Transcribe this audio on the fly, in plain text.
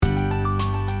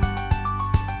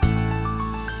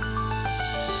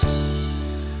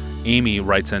Amy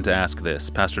writes in to ask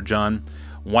this, Pastor John,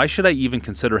 why should I even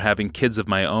consider having kids of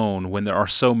my own when there are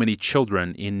so many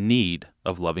children in need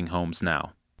of loving homes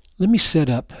now? Let me set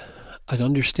up an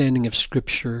understanding of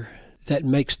Scripture that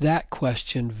makes that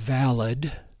question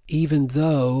valid, even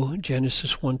though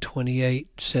Genesis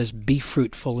 1:28 says, "Be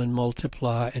fruitful and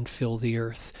multiply and fill the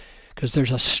earth." Because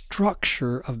there's a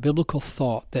structure of biblical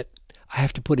thought that I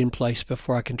have to put in place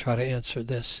before I can try to answer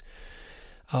this.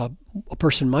 A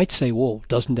person might say, well,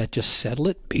 doesn't that just settle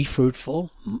it? Be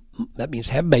fruitful. That means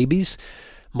have babies,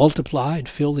 multiply, and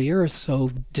fill the earth.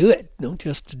 So do it. Don't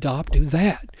just adopt, do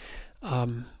that.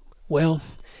 Well,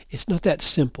 it's not that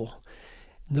simple.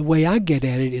 The way I get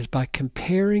at it is by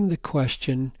comparing the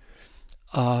question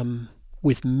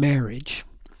with marriage.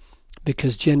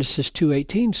 Because Genesis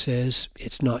 2:18 says,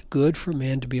 it's not good for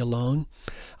man to be alone.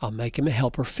 I'll make him a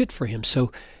helper fit for him.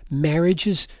 So marriage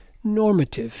is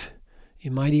normative. You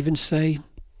might even say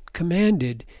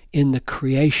commanded in the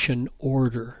creation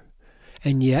order.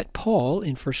 And yet Paul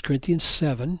in 1 Corinthians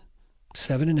 7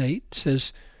 and 8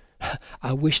 says,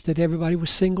 I wish that everybody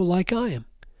was single like I am.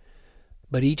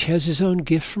 But each has his own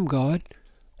gift from God,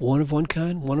 one of one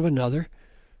kind, one of another.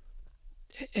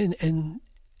 And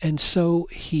so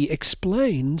he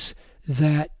explains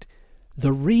that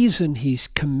the reason he's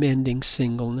commending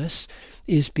singleness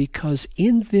is because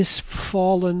in this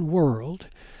fallen world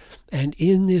and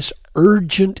in this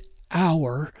urgent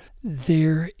hour,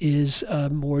 there's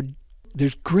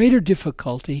greater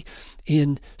difficulty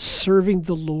in serving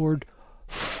the Lord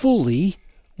fully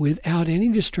without any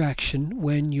distraction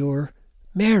when you're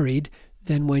married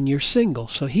than when you're single.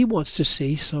 So he wants to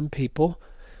see some people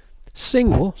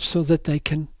single so that they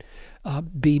can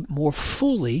be more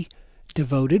fully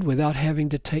devoted without having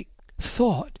to take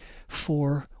thought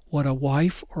for what a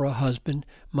wife or a husband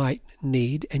might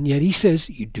need. And yet he says,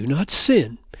 you do not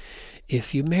sin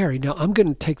if you marry. Now, I'm going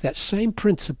to take that same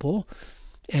principle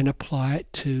and apply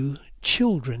it to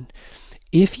children.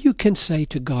 If you can say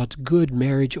to God's good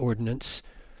marriage ordinance,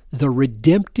 the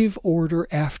redemptive order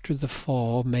after the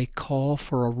fall may call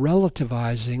for a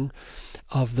relativizing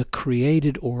of the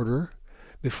created order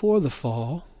before the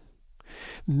fall,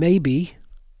 maybe,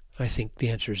 I think the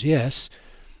answer is yes,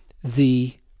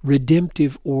 the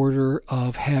redemptive order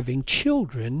of having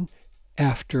children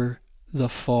after the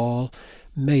fall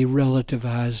may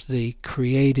relativize the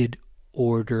created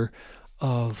order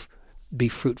of be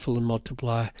fruitful and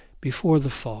multiply before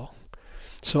the fall.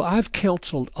 So I've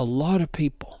counseled a lot of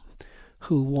people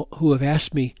who have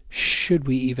asked me, should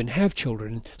we even have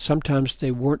children? Sometimes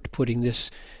they weren't putting this,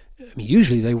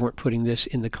 usually they weren't putting this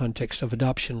in the context of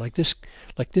adoption like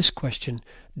this question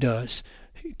does.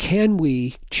 Can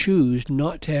we choose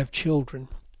not to have children?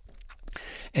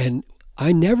 And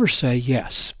I never say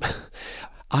yes.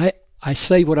 I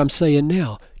say what I'm saying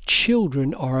now.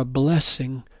 Children are a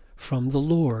blessing from the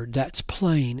Lord. That's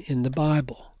plain in the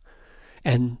Bible.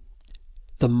 And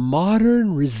the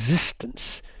modern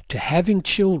resistance to having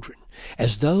children,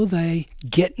 as though they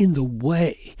get in the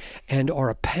way and are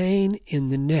a pain in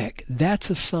the neck, that's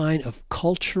a sign of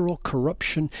cultural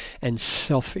corruption and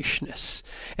selfishness.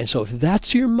 And so if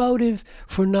that's your motive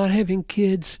for not having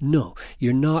kids, no,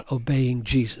 you're not obeying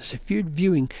Jesus. If you're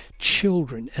viewing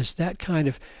children as that kind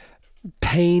of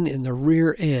pain in the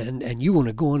rear end and you want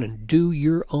to go on and do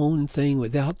your own thing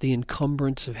without the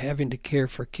encumbrance of having to care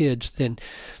for kids, then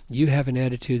you have an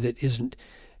attitude that isn't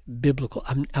biblical.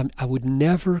 I would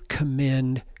never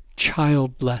commend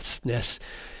childlessness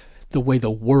the way the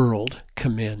world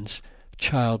commends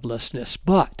childlessness.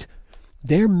 But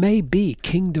there may be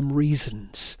kingdom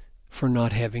reasons for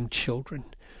not having children.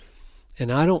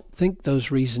 And I don't think those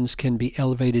reasons can be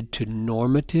elevated to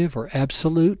normative or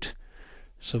absolute.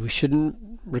 So we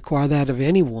shouldn't require that of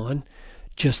anyone,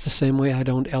 just the same way I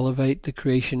don't elevate the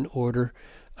creation order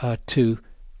to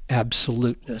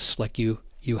absoluteness, like you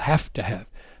have to have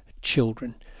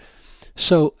children.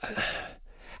 So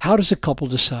how does a couple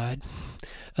decide,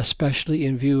 especially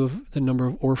in view of the number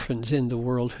of orphans in the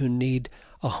world who need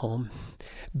a home?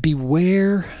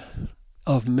 Beware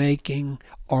of making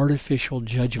artificial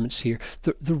judgments here.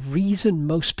 The reason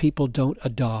most people don't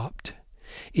adopt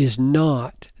is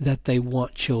not that they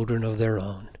want children of their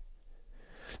own.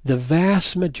 The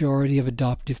vast majority of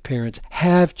adoptive parents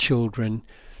have children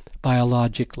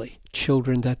biologically,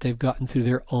 children that they've gotten through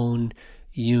their own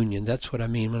union. That's what I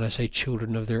mean when I say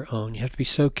children of their own. You have to be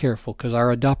so careful because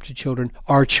our adopted children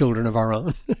are children of our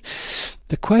own.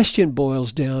 The question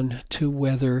boils down to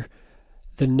whether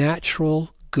the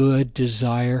natural good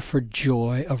desire for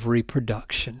joy of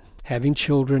reproduction, having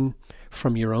children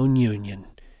from your own union,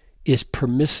 is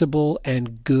permissible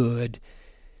and good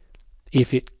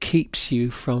if it keeps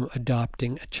you from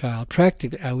adopting a child.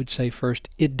 Practically, I would say first,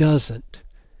 it doesn't.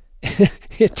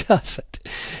 It doesn't.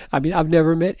 I mean, I've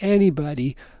never met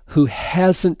anybody who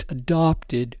hasn't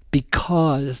adopted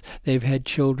because they've had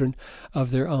children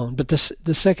of their own. But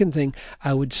the second thing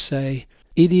I would say,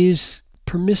 it is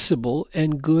permissible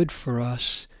and good for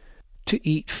us to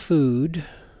eat food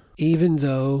even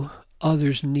though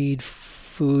others need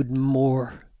food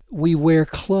more. We wear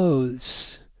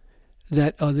clothes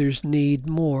that others need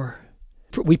more.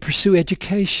 We pursue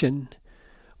education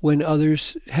when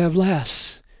others have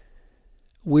less.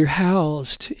 We're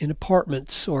housed in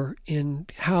apartments or in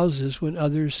houses when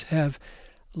others have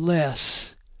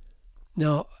less.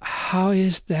 Now, how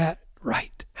is that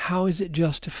right? How is it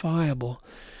justifiable?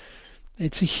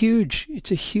 It's a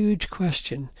huge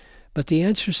question, but the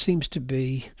answer seems to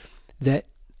be that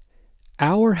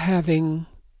our having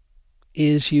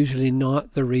is usually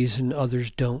not the reason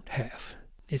others don't have.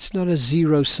 It's not a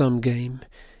zero-sum game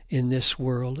in this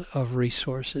world of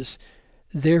resources.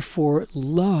 Therefore,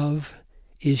 love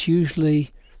is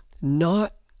usually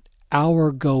not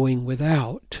our going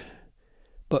without,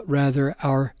 but rather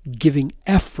our giving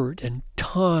effort and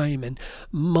time and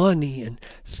money and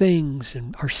things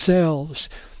and ourselves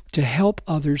to help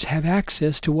others have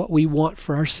access to what we want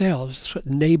for ourselves. That's what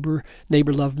neighbor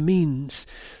love means.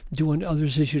 Do unto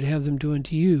others as you'd have them do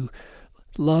unto you.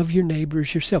 Love your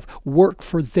neighbors yourself. Work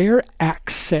for their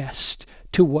access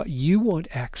to what you want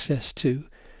access to.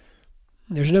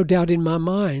 There's no doubt in my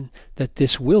mind that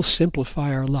this will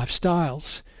simplify our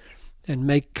lifestyles and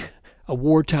make a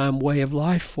wartime way of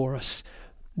life for us.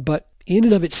 But in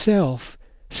and of itself,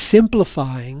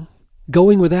 simplifying,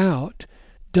 going without,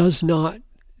 does not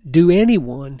do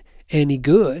anyone any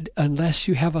good unless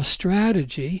you have a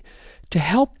strategy to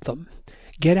help them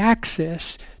get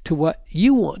access to what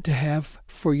you want to have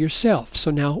for yourself.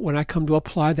 So now when I come to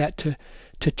apply that to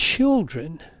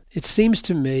children, it seems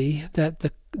to me that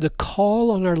the call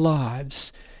on our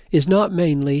lives is not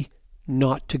mainly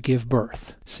not to give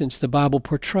birth, since the Bible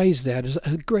portrays that as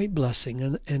a great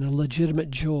blessing and a legitimate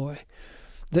joy.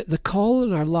 The call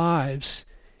in our lives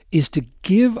is to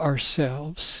give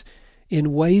ourselves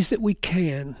in ways that we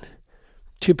can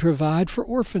to provide for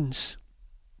orphans.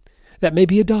 That may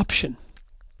be adoption.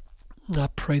 I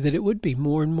pray that it would be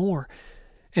more and more.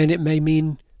 And it may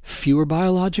mean fewer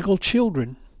biological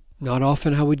children. Not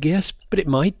often, I would guess, but it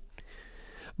might.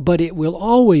 But it will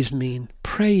always mean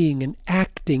praying and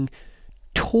acting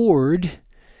toward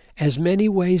as many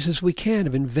ways as we can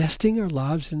of investing our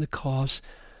lives in the cause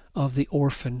of the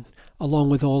orphan, along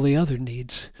with all the other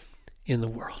needs in the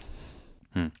world.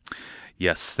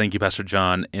 Yes, thank you, Pastor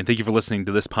John, and thank you for listening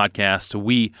to this podcast.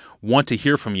 We want to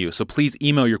hear from you, so please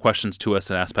email your questions to us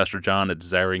at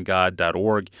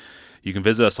askpastorjohn@desiringgod.org. You can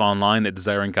visit us online at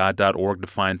desiringgod.org to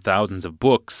find thousands of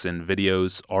books and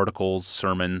videos, articles,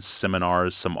 sermons,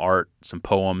 seminars, some art, some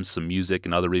poems, some music,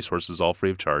 and other resources, all free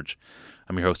of charge.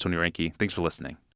 I'm your host, Tony Reinke. Thanks for listening.